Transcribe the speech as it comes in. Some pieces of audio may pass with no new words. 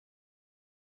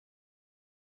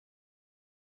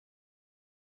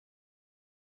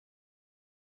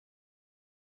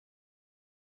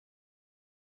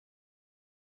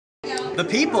The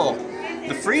people,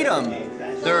 the freedom.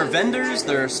 There are vendors,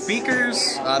 there are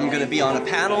speakers. I'm going to be on a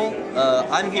panel.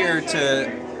 I'm here to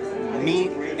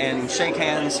meet and shake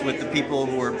hands with the people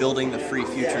who are building the free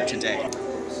future today.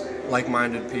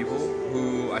 Like-minded people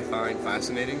who I find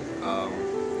fascinating.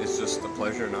 It's just a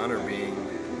pleasure and honor being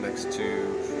next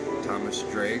to Thomas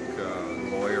Drake,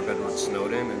 lawyer Edward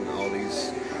Snowden, and all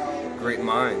these great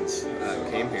minds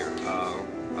that came here.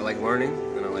 I like learning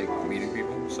and I like meeting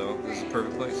people, so this is a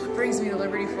perfect place. What brings me to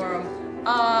Liberty Forum?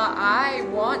 I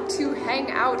want to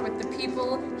hang out with the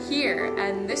people here,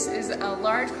 and this is a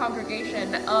large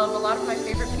congregation of a lot of my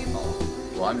favorite people.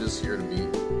 Well, I'm just here to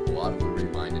meet a lot of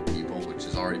liberty-minded people, which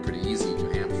is already pretty easy in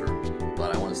New Hampshire,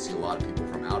 but I want to see a lot of people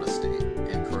from out of state and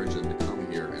encourage them to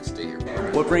come here and stay here.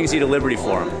 What brings you to Liberty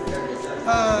Forum?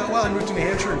 Well, I moved to New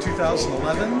Hampshire in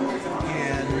 2011,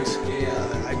 and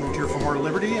I moved here for more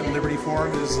liberty, and Liberty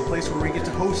Forum is the place where we get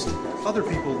to host other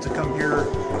people to come here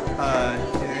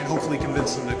and hopefully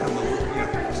convince them to come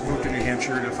to move to New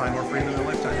Hampshire to find more freedom in their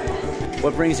lifetime.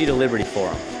 What brings you to Liberty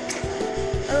Forum?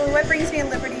 Oh, what brings me to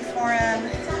Liberty Forum?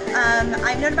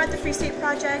 I've known about the Free State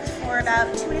Project for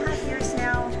about 2.5 years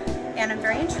now, and I'm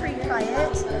very intrigued by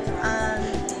it.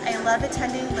 I love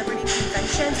attending Liberty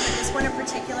conventions, but this one in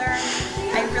particular,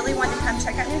 I really want to come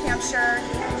check out New Hampshire.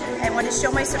 I want to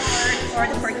show my support for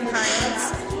the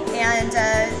porcupines, and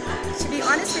to be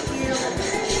honest with you,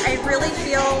 I really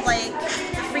feel like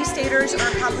the Free Staters are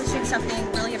accomplishing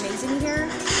something really amazing here,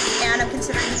 and I'm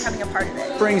considering becoming a part of it.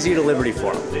 What brings you to Liberty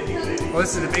Forum? Well,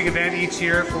 this is a big event each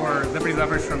year for liberty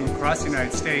lovers from across the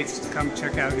United States to come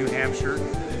check out New Hampshire,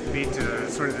 meet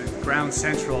sort of the ground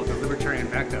central, the libertarian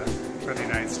mecca for the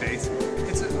United States.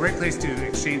 It's a great place to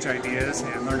exchange ideas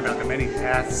and learn about the many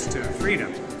paths to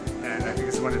freedom. And I think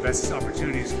it's one of the best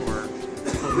opportunities for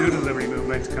people new to the liberty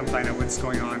movement to come find out what's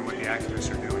going on, what the activists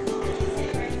are doing.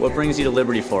 What brings you to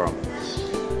Liberty Forum?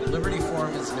 Liberty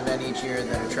Forum is an event each year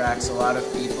that attracts a lot of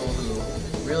people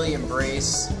who really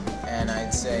embrace and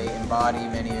I'd say embody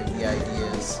many of the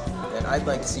ideas that I'd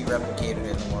like to see replicated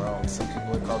in the world. Some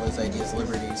people would call those ideas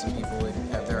liberty, some people would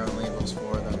have their own labels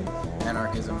for them.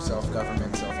 Anarchism,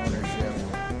 self-government, self-ownership,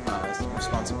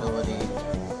 responsibility,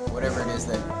 whatever it is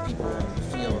that people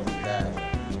feel that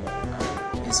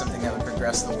is something that would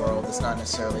progress the world. It's not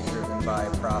necessarily driven by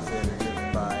profit or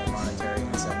driven by monetary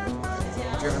incentive,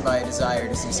 but driven by a desire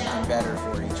to see something better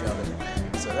for each other.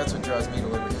 So that's what draws me to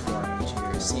Liberty Forum each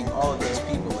year, is seeing all of those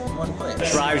people in one place.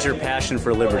 What drives your passion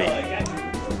for liberty?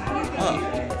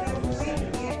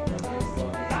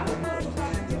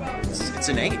 It's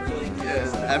innate.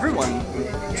 Everyone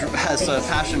has a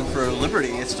passion for liberty.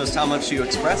 It's just how much you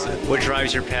express it. What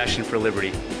drives your passion for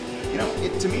liberty? You know,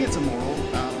 to me, it's a moral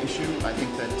issue. I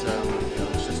think that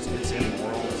it's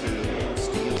immoral to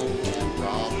steal and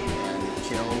rob and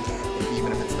kill,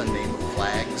 even if it's the name of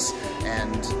flags.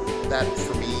 And that,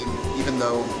 for me, even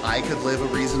though I could live a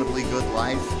reasonably good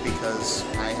life because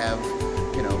I have,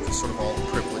 sort of all the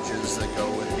privileges that go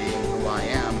with being who I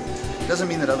am, doesn't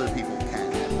mean that other people can.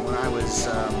 And when I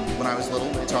was little,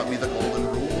 they taught me the golden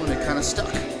rule, and it kind of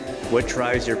stuck. What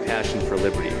drives your passion for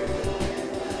liberty?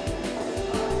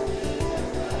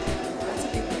 That's a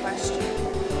big question.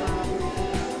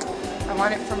 I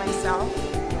want it for myself,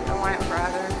 I want it for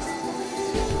others,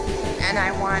 and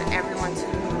I want everyone to,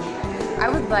 I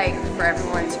would like for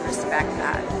everyone to respect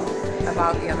that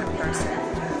about the other person.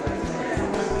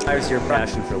 What drives your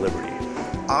passion for liberty?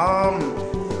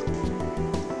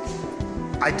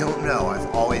 I don't know. I've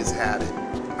always had it.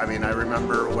 I mean, I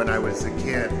remember when I was a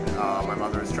kid, my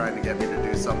mother was trying to get me to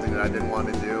do something that I didn't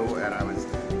want to do, and I was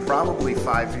probably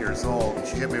 5 years old, and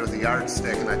she hit me with a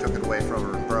yardstick, and I took it away from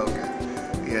her and broke it.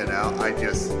 I don't like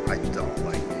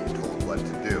being told what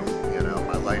to do.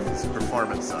 My life is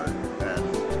performance art,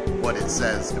 and what it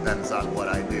says depends on what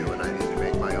I do, and I need to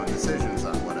make my own decisions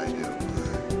on what I do.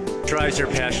 What drives your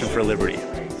passion for liberty?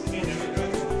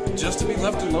 Just to be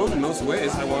left alone in most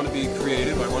ways. I want to be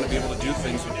creative. I want to be able to do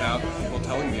things without people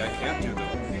telling me I can't do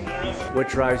them. What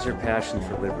drives your passion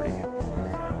for liberty?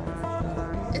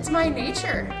 It's my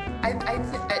nature.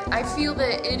 I feel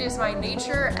that it is my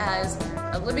nature as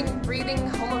a living, breathing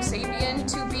Homo sapien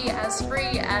to be as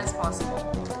free as possible.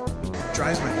 What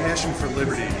drives my passion for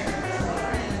liberty?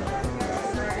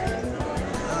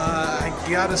 I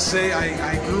gotta say,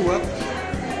 I grew up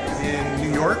in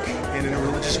New York and in a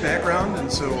religious background,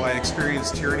 and so I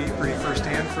experienced tyranny pretty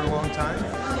firsthand for a long time,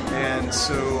 and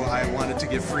so I wanted to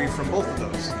get free from both of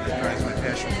those. That drives my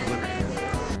passion for liberty.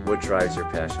 What drives your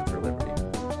passion for liberty?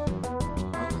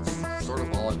 Well, it's sort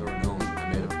of all I've ever known. I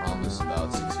made a promise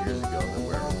about 6 years ago that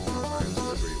wherever the times of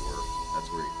liberty were, that's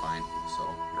where you find me, so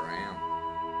here I am.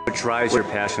 What drives your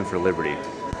passion for liberty?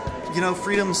 You know,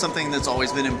 freedom's something that's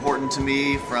always been important to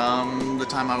me from the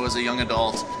time I was a young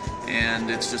adult, and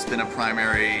it's just been a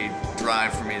primary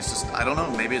drive for me. It's just, I don't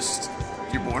know, maybe it's just,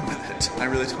 you're born with it. I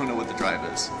really don't know what the drive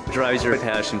is. What drives your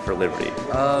passion for liberty?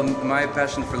 My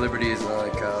passion for liberty is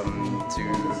like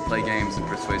to play games and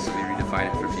persuasively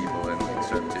redefine it for people in like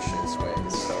surreptitious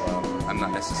ways. So I'm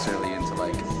not necessarily into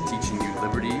like teaching you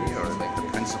liberty or like the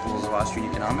principles of Austrian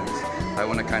economics. I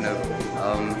want to kind of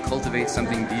cultivate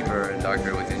something deeper and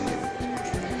darker within you.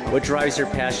 What drives your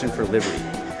passion for liberty?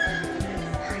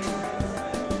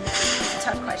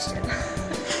 Tough question.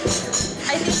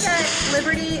 I think that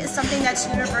liberty is something that's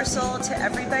universal to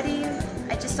everybody.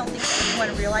 I just don't think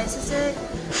everyone realizes it.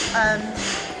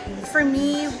 For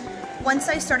me, once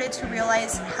I started to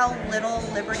realize how little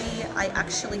liberty I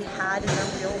actually had in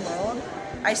the real world,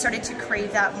 I started to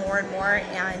crave that more and more,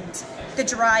 and the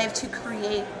drive to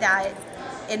create that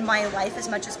in my life as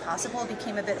much as possible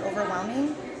became a bit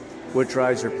overwhelming. What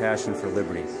drives your passion for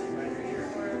liberty?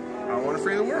 I want to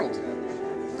free the world.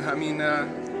 I mean,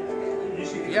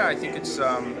 yeah, I think it's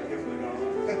about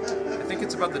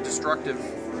the destructive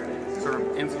sort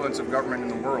of influence of government in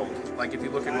the world. Like if you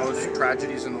look at most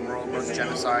tragedies in the world, most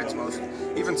genocides,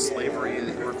 even slavery,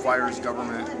 it requires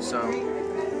government. So,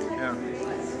 yeah.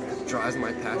 What drives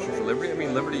my passion for liberty? I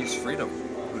mean, liberty is freedom.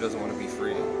 Who doesn't want to be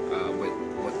free? With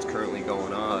what's currently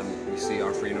going on, we see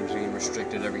our freedoms being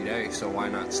restricted every day. So why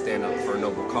not stand up for a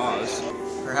noble cause?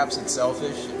 Perhaps it's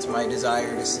selfish. It's my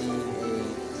desire to see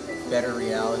a better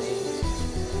reality.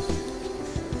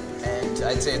 And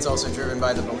I'd say it's also driven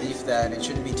by the belief that it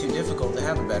shouldn't be too difficult to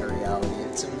have a better reality.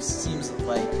 It seems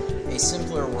like a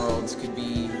simpler world could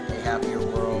be a happier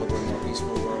world, a more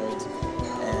peaceful world,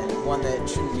 and one that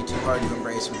shouldn't be too hard to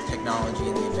embrace with technology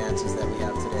and the advances that we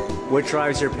have today. What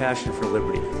drives your passion for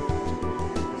liberty?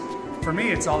 For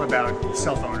me, it's all about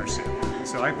self-ownership.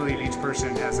 So I believe each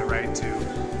person has a right to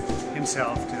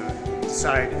himself to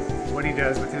decide what he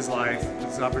does with his life,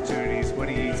 his opportunities, what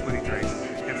he eats, what he drinks.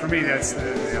 And for me, that's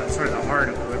sort of the heart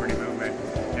of the liberty movement.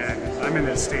 And I'm in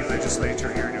the state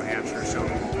legislature here in New Hampshire, so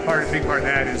a big part of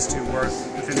that is to work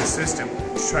within the system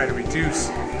to try to reduce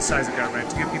the size of government,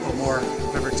 to give people more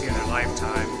liberty in their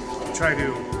lifetime, to try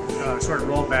to sort of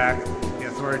roll back the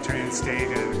authoritarian state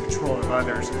and the control of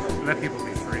others, and let people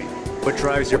be free. What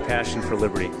drives your passion for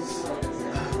liberty?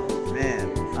 Man,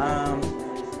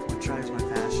 what drives my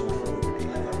passion for liberty?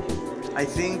 I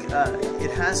think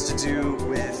it has to do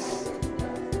with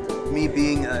me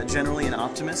being generally an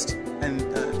optimist and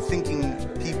thinking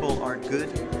people are good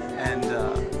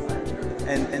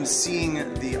and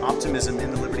seeing the optimism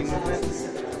in the liberty movement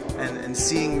and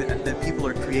seeing that people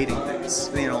are creating things.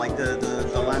 You know, like the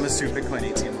Lamassu Bitcoin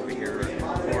ATM over here,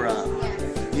 or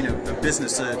you know, the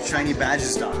business,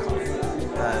 ShinyBadges.com.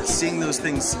 Seeing those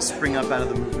things spring up out of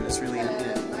the movement is really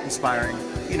inspiring.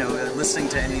 You know, listening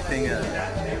to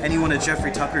any one of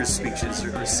Jeffrey Tucker's speeches,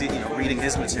 or reading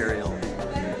his material,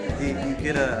 you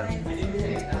get a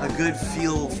good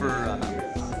feel for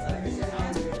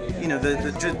you know,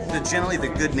 the generally the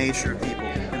good nature of people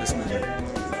in this movement.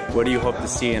 What do you hope to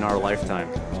see in our lifetime?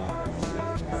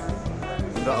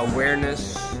 The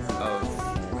awareness of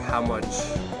how much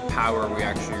power we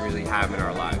actually really have in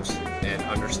our lives, and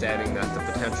understanding that the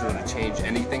potential to change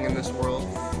anything in this world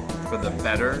for the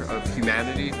better of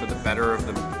humanity, for the better of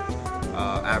the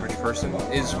average person,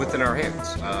 is within our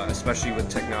hands, especially with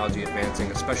technology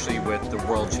advancing, especially with the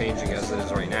world changing as it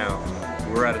is right now.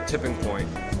 We're at a tipping point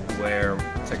where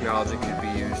technology could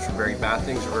be used for very bad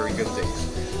things or very good things.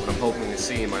 What I'm hoping to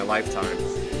see in my lifetime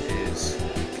is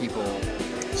people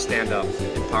stand up,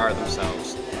 empower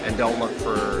themselves, and don't look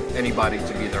for anybody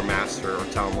to be their master or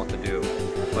tell them what to do,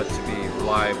 but to be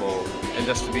reliable and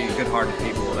just to be good-hearted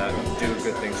people that do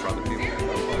good things for other people.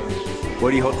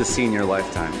 What do you hope to see in your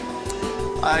lifetime?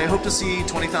 I hope to see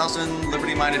 20,000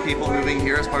 liberty-minded people moving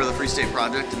here as part of the Free State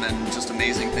Project, and then just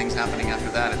amazing things happening after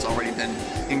that. It's already been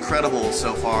incredible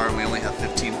so far, and we only have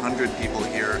 1,500 people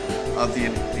here of the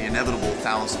inevitable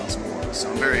thousands more. So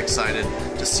I'm very excited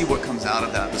to see what comes out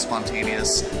of that, the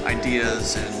spontaneous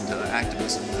ideas and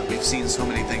activism. We've seen so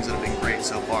many things that have been great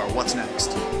so far. What's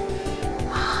next?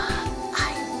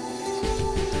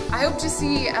 I hope to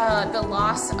see the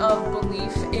loss of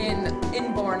belief in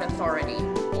inborn authority,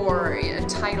 or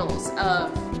titles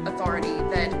of authority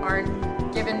that aren't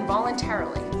given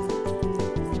voluntarily.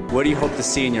 What do you hope to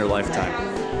see in your lifetime?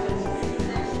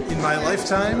 In my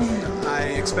lifetime, I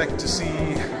expect to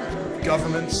see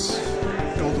governments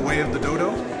go the way of the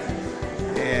dodo,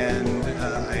 and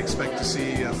I expect to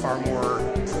see a far more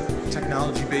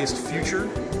technology-based future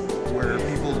where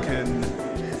people can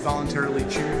voluntarily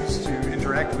choose to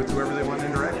interact with whoever they want to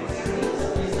interact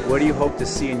with. What do you hope to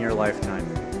see in your lifetime?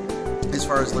 As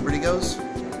far as liberty goes,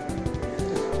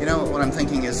 you know, what I'm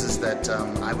thinking is that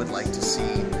I would like to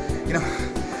see, you know,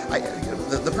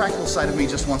 the practical side of me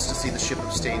just wants to see the ship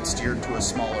of state steered to a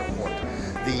smaller port.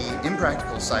 The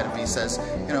impractical side of me says,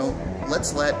 you know,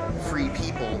 let's let free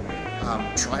people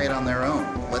try it on their own.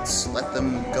 Let's let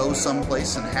them go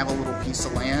someplace and have a little piece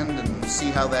of land and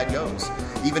see how that goes.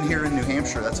 Even here in New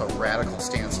Hampshire, that's a radical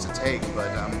stance to take,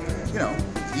 but you know,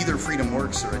 either freedom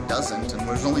works or it doesn't, and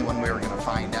there's only one way we're going to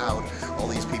find out. All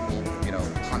these people, you know,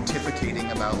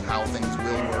 pontificating about how things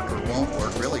will work or won't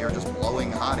work really are just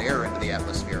blowing hot air into the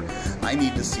atmosphere. I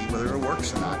need to see whether it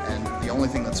works or not, and the only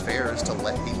thing that's fair is to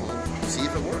let people see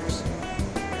if it works.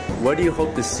 What do you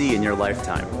hope to see in your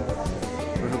lifetime?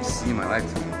 What I hope to see in my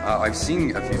lifetime? I've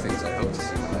seen a few things I hope to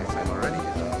see in my lifetime already.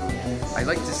 I'd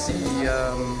like to see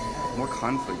more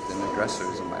conflict and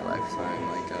aggressors in my lifetime,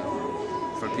 like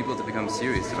for people to become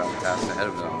serious about the tasks ahead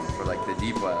of them, for like the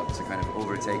deep web to kind of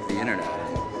overtake the internet,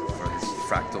 for this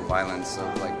fractal violence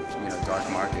of like, you know, dark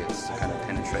markets to kind of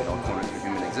penetrate all corners of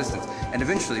human existence, and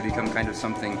eventually become kind of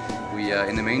something we,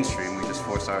 in the mainstream, we just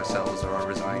force ourselves or are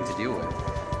resigned to deal with.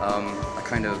 A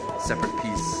kind of separate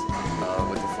piece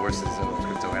with the forces of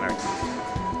crypto anarchy.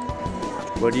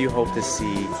 What do you hope to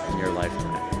see in your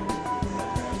lifetime?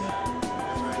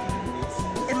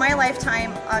 In my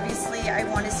lifetime, obviously, I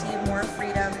want to see more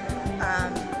freedom.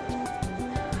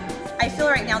 I feel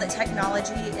right now that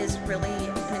technology is really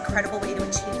an incredible way to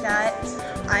achieve that.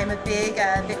 I'm a big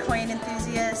Bitcoin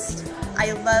enthusiast.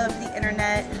 I love the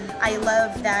internet. I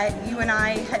love that you and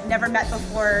I had never met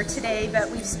before today, but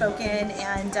we've spoken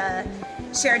and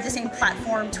shared the same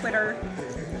platform, Twitter.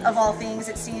 Of all things,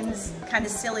 it seems kind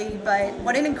of silly, but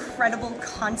what an incredible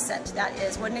concept that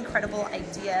is. What an incredible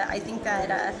idea. I think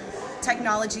that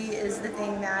technology is the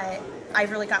thing that I've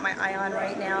really got my eye on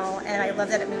right now, and I love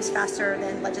that it moves faster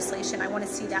than legislation. I want to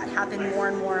see that happen more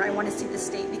and more. I want to see the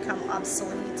state become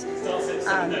obsolete.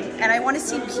 And I want to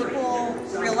see people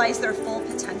realize their full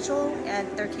potential and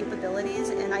their capabilities,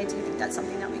 and I do think that's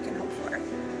something that we can hope for.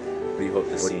 What do you hope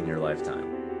to see in your lifetime?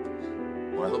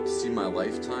 What I hope to see in my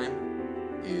lifetime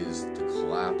is the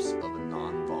collapse of a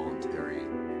non-voluntary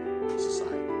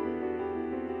society.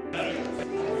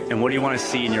 And what do you want to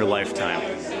see in your lifetime?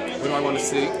 What do I want to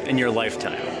see? In your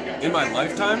lifetime. In my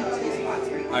lifetime?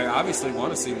 I obviously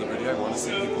want to see liberty. I want to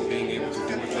see people being able to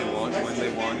do what they want, when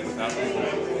they want, without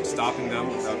people stopping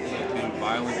them, without people being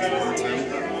violent towards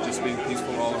them, just being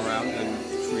peaceful all around and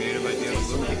creative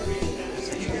ideas of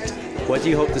liberty. What do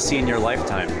you hope to see in your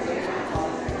lifetime?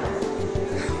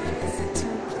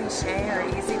 Cliche or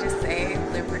easy to say,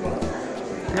 liberty.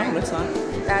 No, that's not.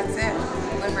 That's it,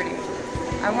 liberty.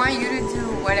 I want you to do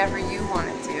whatever you want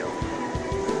to do.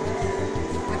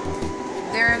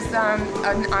 There's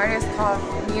an artist called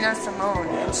Nina Simone,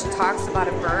 and she talks about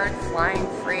a bird flying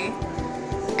free,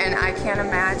 and I can't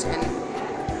imagine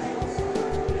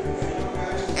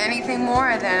anything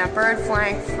more than a bird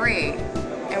flying free.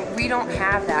 And we don't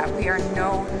have that. We are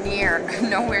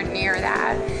nowhere near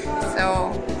that.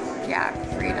 So, yeah,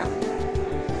 freedom.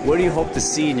 What do you hope to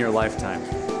see in your lifetime?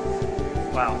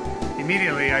 Wow.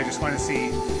 Immediately, I just want to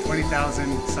see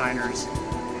 20,000 signers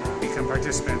become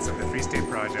participants of the Free State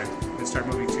Project and start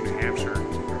moving to New Hampshire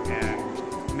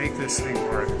and make this thing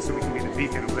work so we can be the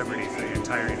beacon of liberty for the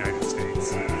entire United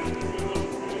States.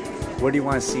 What do you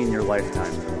want to see in your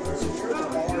lifetime?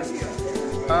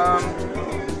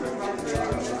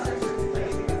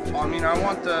 I mean, I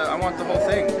want the whole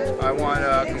thing. I want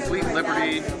complete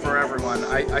liberty for everyone.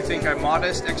 I think a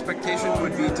modest expectation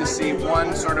would be to see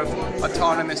one sort of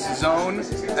autonomous zone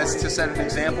as to set an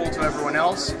example to everyone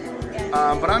else.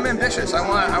 But I'm ambitious.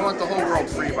 I want the whole world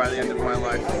free by the end of my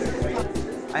life.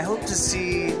 I hope to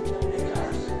see.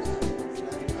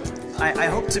 I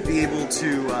hope to be able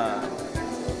to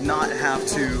not have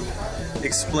to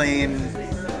explain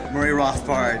Murray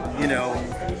Rothbard, you know,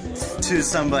 to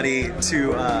somebody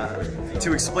to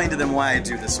explain to them why I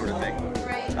do this sort of thing.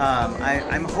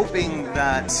 I'm hoping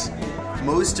that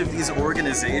most of these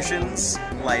organizations,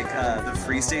 like the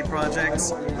Free State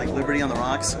Projects, like Liberty on the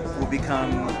Rocks, will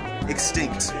become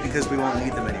extinct because we won't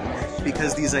need them anymore.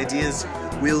 Because these ideas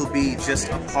will be just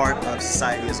a part of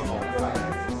society as a whole.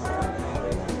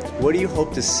 What do you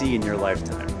hope to see in your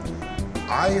lifetime?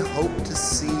 I hope to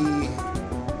see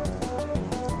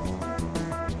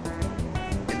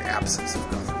an absence of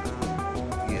government.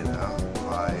 You know,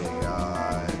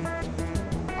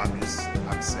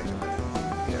 I'm sick of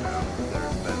it. You know,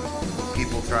 there's been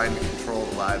people trying to control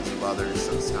the lives of others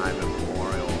since time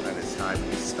immemorial, and it's time time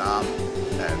to stop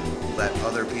and let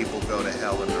other people go to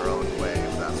hell in their own way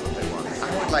if that's what they want.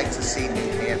 I would like to see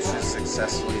New Hampshire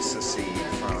successfully secede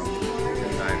from the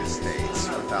United States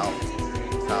without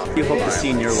What do you hope to see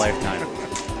in your lifetime?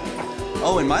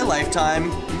 Oh, in my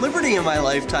lifetime, liberty in my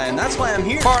lifetime. That's why I'm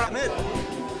here. Damn it.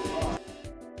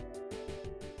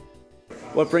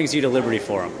 What brings you to Liberty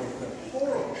Forum?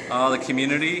 The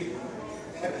community.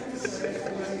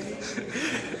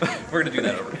 We're gonna do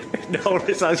that over. No,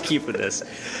 I was keeping this.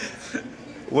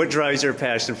 What drives your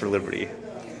passion for liberty?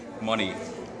 Money.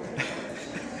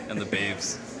 And the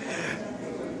babes.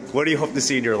 What do you hope to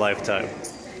see in your lifetime?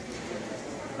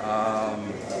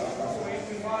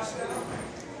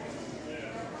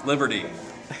 Liberty.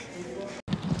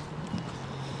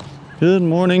 Good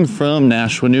morning from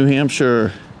Nashua, New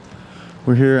Hampshire.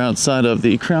 We're here outside of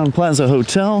the Crown Plaza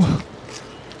Hotel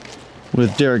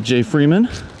with Derek J. Freeman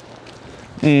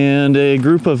and a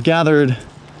group of gathered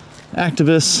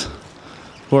activists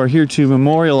who are here to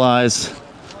memorialize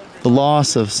the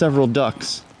loss of several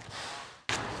ducks.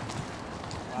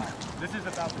 This is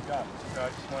about the ducks, so I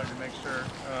just wanted to make sure.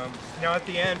 Now at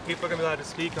the end, people are going to be allowed to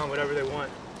speak on whatever they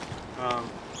want.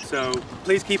 So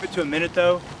please keep it to a minute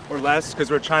though, or less,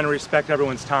 because we're trying to respect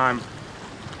everyone's time.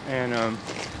 And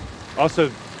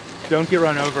also, don't get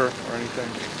run over or anything.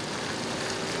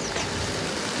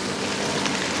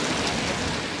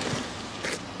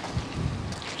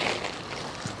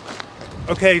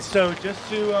 Okay, so just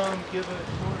to give a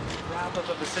short wrap-up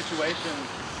of the situation,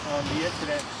 the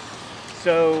incident.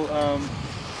 So,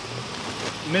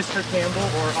 Mr. Campbell,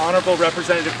 or Honorable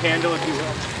Representative Campbell, if you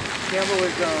will, Campbell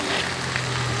was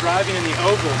driving in the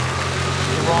oval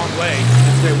the wrong way.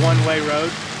 It's a one-way road,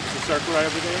 the circle right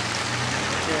over there.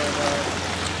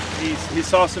 And he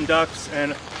saw some ducks,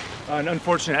 and an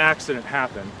unfortunate accident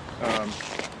happened.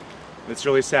 It's a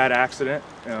really sad accident.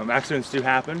 Accidents do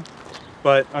happen,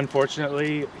 but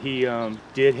unfortunately he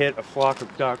did hit a flock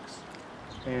of ducks,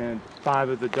 and 5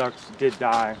 of the ducks did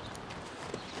die.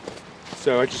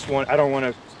 So I don't want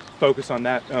to focus on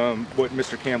that, what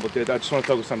Mr. Campbell did. I just want to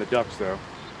focus on the ducks though.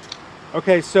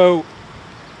 Okay, so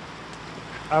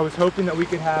I was hoping that we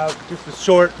could have just a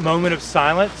short moment of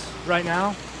silence right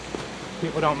now.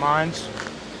 People don't mind.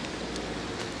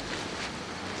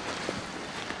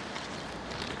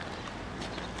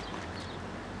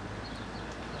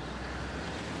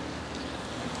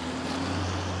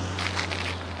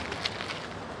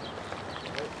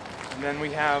 And then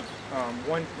we have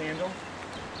 1 candle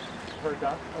per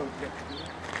duck. Oh, okay.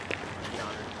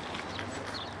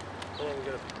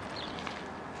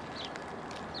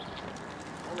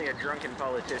 Only a drunken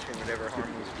politician would ever harm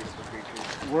these beautiful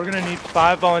creatures. We're going to need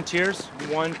 5 volunteers,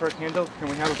 1 per candle. Can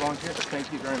we have a volunteer?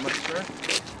 Thank you very much, sir.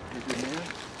 You're a good man.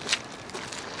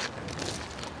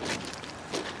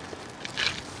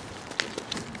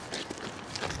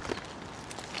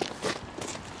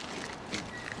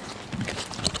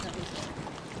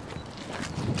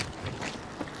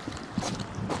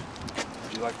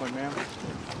 Would you like one, ma'am?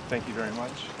 Thank you very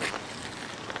much.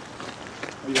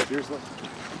 Oh, you have beers left?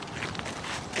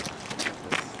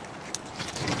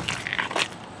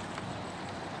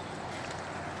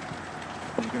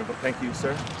 Thank you,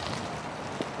 sir.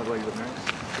 How about you look nice?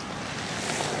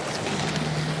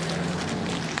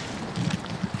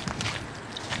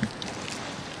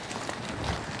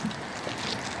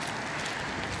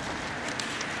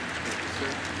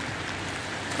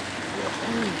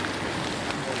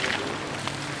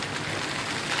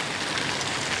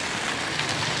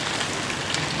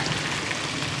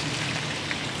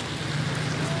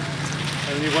 I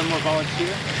need 1 more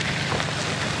volunteer.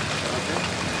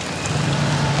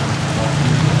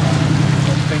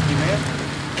 Thank you, ma'am.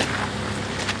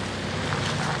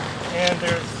 And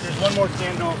there's 1 more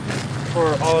candle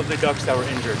for all of the ducks that were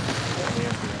injured.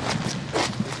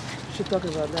 We should talk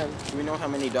about that. Do we know how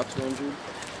many ducks were injured?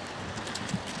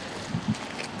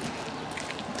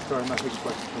 Sorry, I'm not taking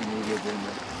questions from the media during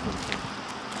that.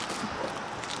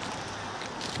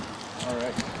 All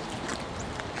right.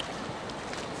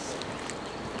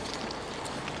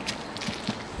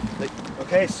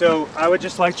 Okay, so I would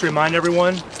just like to remind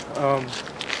everyone,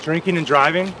 drinking and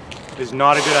driving is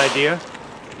not a good idea.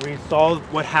 We saw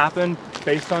what happened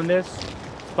based on this.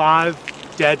 5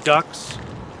 dead ducks.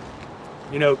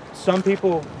 You know, some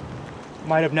people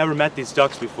might have never met these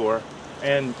ducks before,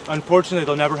 and unfortunately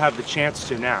they'll never have the chance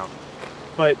to now.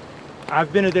 But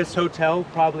I've been to this hotel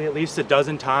probably at least a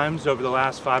dozen times over the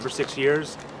last 5 or 6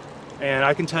 years, and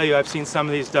I can tell you I've seen some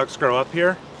of these ducks grow up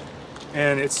here,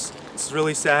 and it's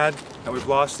really sad that we've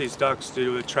lost these ducks due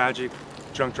to a tragic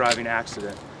drunk driving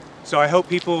accident. So I hope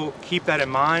people keep that in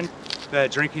mind,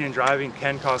 that drinking and driving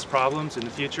can cause problems in the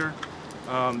future,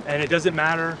 And it doesn't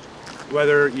matter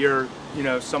whether you're,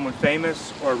 someone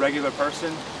famous or a regular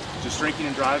person. Just drinking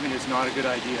and driving is not a good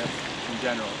idea in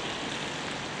general.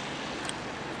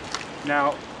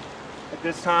 Now, at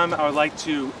this time, I would like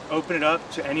to open it up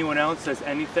to anyone else that has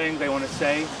anything they want to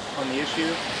say on the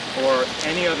issue or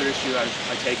any other issue,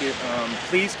 I take it.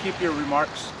 Please keep your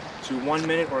remarks to 1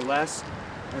 minute or less,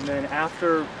 and then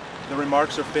after the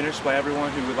remarks are finished by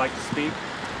everyone who would like to speak,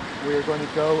 we are going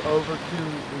to go over to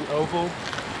the oval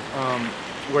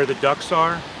where the ducks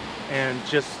are and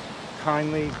just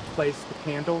kindly place the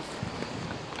candles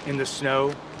in the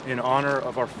snow in honor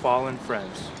of our fallen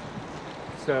friends.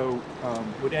 So,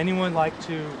 would anyone like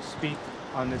to speak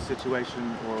on this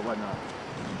situation or whatnot?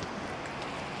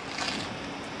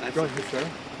 Go ahead, sir.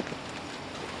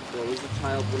 When I was a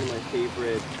child, one of my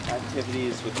favorite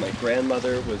activities with my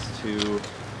grandmother was to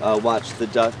watch the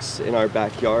ducks in our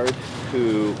backyard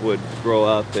who would grow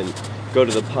up and go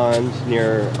to the pond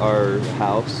near our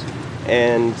house.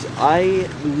 And I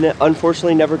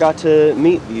unfortunately never got to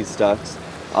meet these ducks.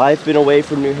 I've been away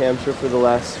from New Hampshire for the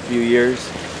last few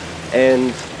years,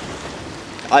 and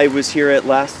I was here at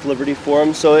last Liberty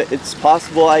Forum, so it's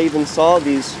possible I even saw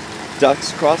these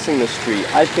ducks crossing the street.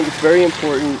 I think it's very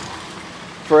important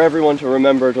for everyone to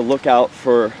remember to look out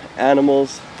for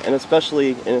animals, and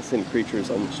especially innocent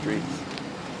creatures on the streets.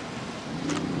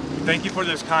 Thank you for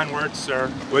those kind words,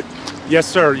 sir. Yes,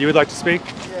 sir, you would like to speak?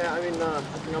 Yeah, I think I'm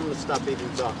going to stop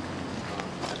eating duck.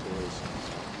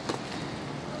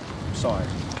 Sorry.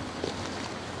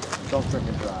 Don't drink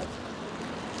and drive.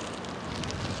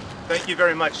 Thank you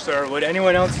very much, sir. Would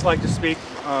anyone else like to speak?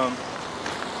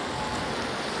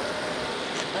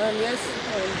 Yes,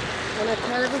 I want to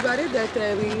tell everybody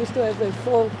that we used to have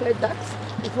 4 pet ducks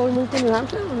before we moved to New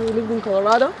Hampshire. When we lived in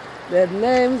Colorado, they had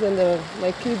names and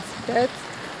my kids' pets,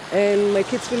 and my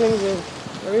kids' feelings were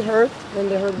very hurt when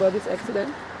they heard about this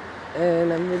accident,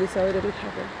 and I'm really sorry that it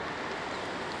happened.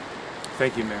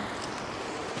 Thank you, ma'am.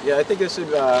 Yeah, I think this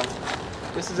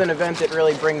is an event that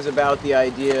really brings about the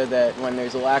idea that when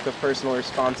there's a lack of personal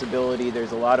responsibility,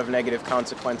 there's a lot of negative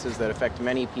consequences that affect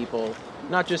many people,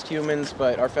 not just humans,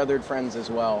 but our feathered friends as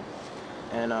well.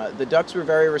 And the ducks were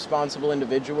very responsible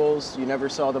individuals. You never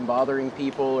saw them bothering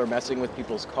people or messing with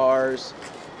people's cars.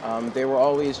 They were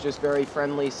always just very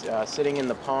friendly, sitting in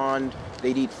the pond.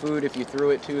 They'd eat food if you threw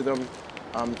it to them.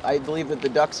 I believe that the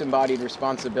ducks embodied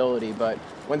responsibility, but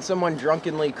when someone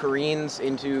drunkenly careens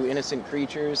into innocent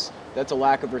creatures, that's a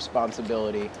lack of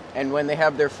responsibility. And when they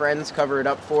have their friends cover it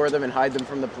up for them and hide them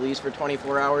from the police for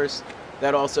 24 hours,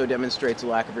 that also demonstrates a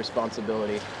lack of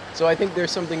responsibility. So I think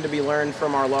there's something to be learned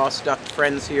from our lost duck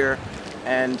friends here,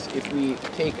 and if we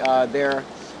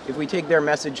take their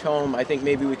message home, I think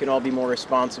maybe we can all be more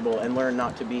responsible and learn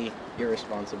not to be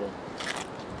irresponsible.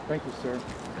 Thank you, sir.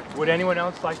 Would anyone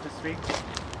else like to speak?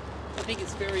 I think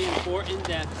it's very important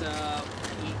that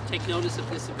we take notice of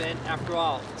this event. After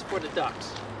all, it's for the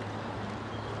ducks.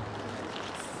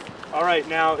 All right,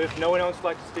 now, if no one else would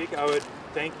like to speak, I would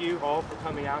thank you all for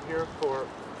coming out here for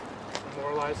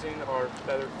memorializing our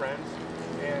feathered friends.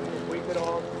 And if we could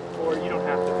all, or you don't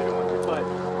have to do one, but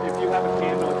if you have a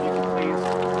candle, if you can please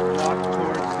walk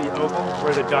towards the oval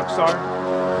where the ducks are,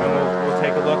 and we'll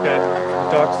take a look at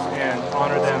the ducks and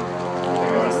honor them.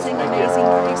 Sing Amazing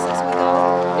Grace as we go.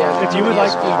 Yeah, if you would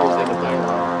like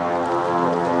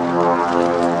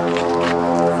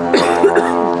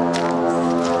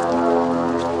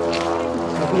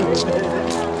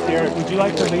Garret, would you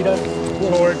like to lead us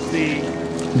towards the...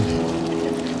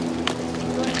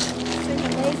 Sing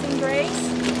Amazing Grace?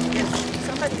 Yes.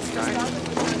 Somebody's started.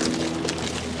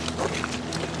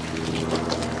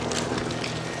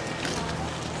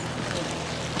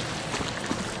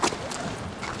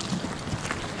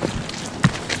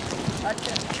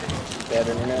 Bad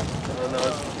internet? Oh no,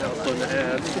 it's now putting the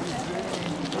ads.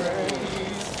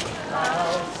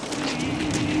 I'll see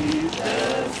the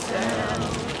sound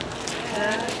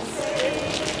that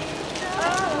saved a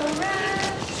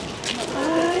wretch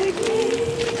like me.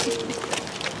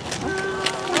 I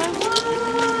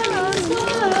once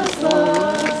was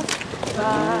lost,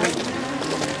 but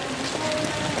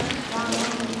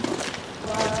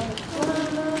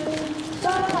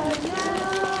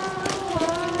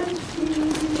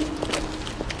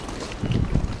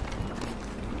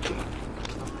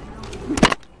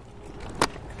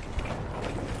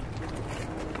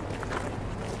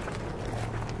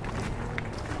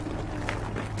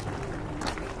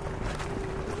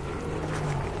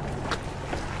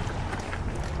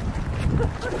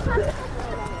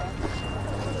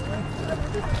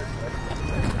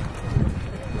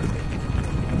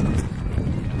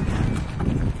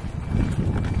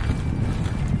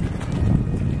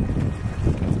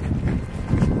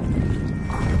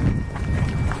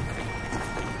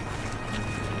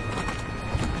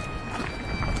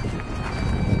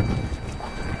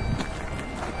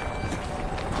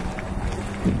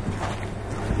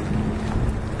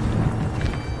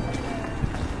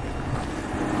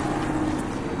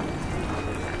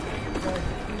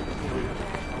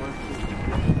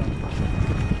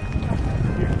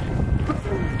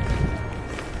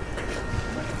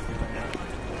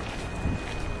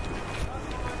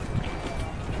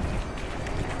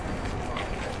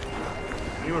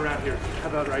You around here. How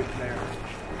about right there?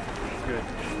 Good.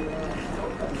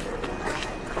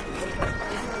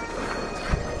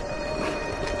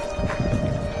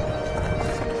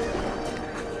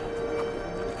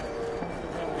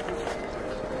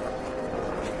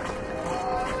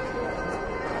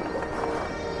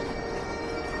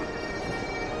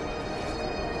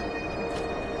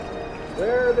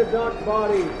 Where are the duck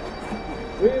bodies?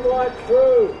 We want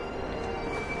proof.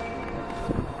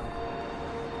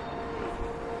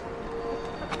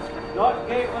 Duck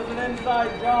gate was an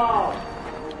inside job.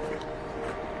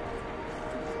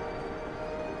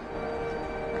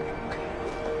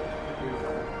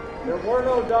 There were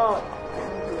no ducks.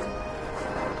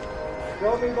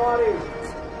 Show me bodies.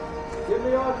 Give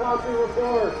me autopsy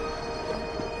report.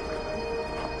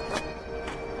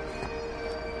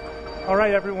 All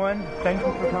right, everyone. Thank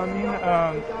you for coming.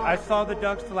 I saw the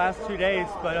ducks the last 2 days,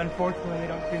 but unfortunately they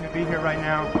don't seem to be here right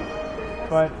now.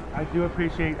 But I do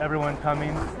appreciate everyone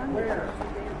coming.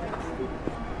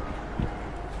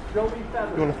 Show me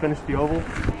feathers. You want to finish the oval?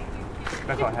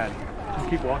 That's all I had. Just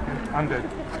keep walking. I'm good.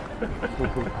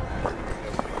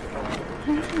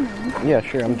 Yeah,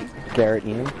 sure. I'm Garret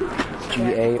Ean.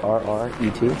 Garret.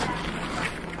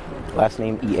 Last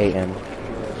name Ean.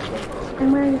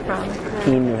 And where are you from?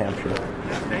 Keene, New Hampshire.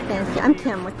 Thank you. I'm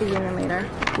Kim with the Union Leader.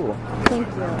 Cool. Thank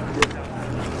you.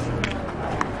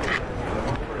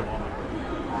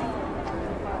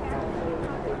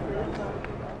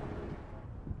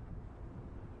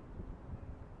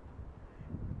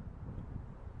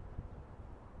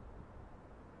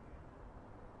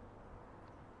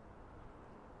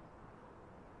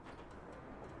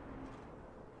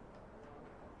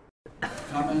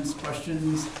 Comments,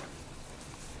 questions?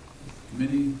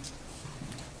 Committee?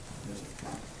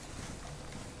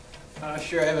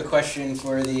 Sure, I have a question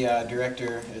for the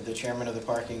director, the chairman of the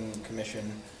parking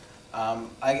commission.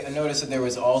 I noticed that there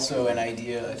was also an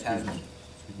idea attached.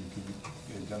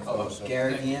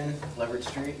 Garret Ean, Leverett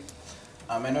Street.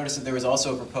 I noticed that there was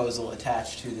also a proposal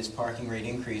attached to this parking rate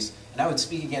increase, and I would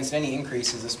speak against any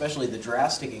increases, especially the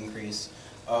drastic increase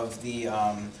of the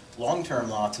long-term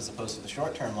lots as opposed to the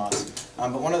short-term lots.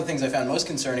 But one of the things I found most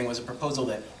concerning was a proposal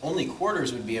that only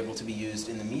quarters would be able to be used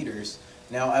in the meters.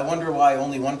 Now, I wonder why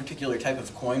only one particular type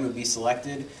of coin would be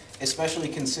selected, especially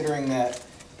considering that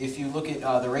if you look at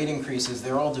the rate increases,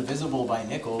 they're all divisible by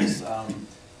nickels.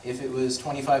 If it was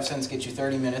 25 cents gets you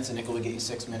 30 minutes, a nickel would get you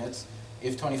 6 minutes.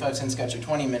 If 25 cents got you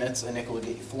 20 minutes, a nickel would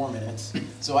get you 4 minutes.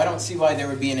 So I don't see why there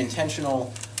would be an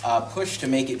intentional push to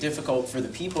make it difficult for the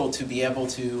people to be able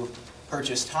to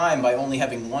purchase time by only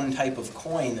having one type of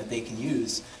coin that they can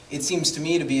use. It seems to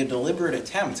me to be a deliberate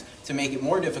attempt to make it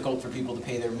more difficult for people to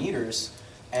pay their meters,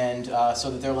 and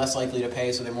so that they're less likely to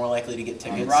pay, so they're more likely to get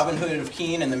tickets. Robin Hood of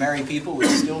Keene and the merry people would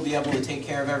still be able to take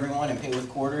care of everyone and pay with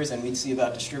quarters, and we'd see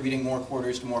about distributing more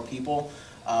quarters to more people.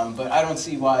 But I don't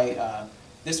see why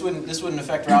this wouldn't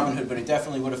affect Robin Hood, but it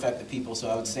definitely would affect the people, so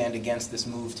I would stand against this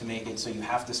move to make it so you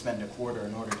have to spend a quarter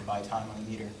in order to buy time on a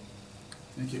meter.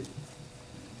 Thank you.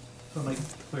 So I'd like to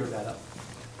clear that up.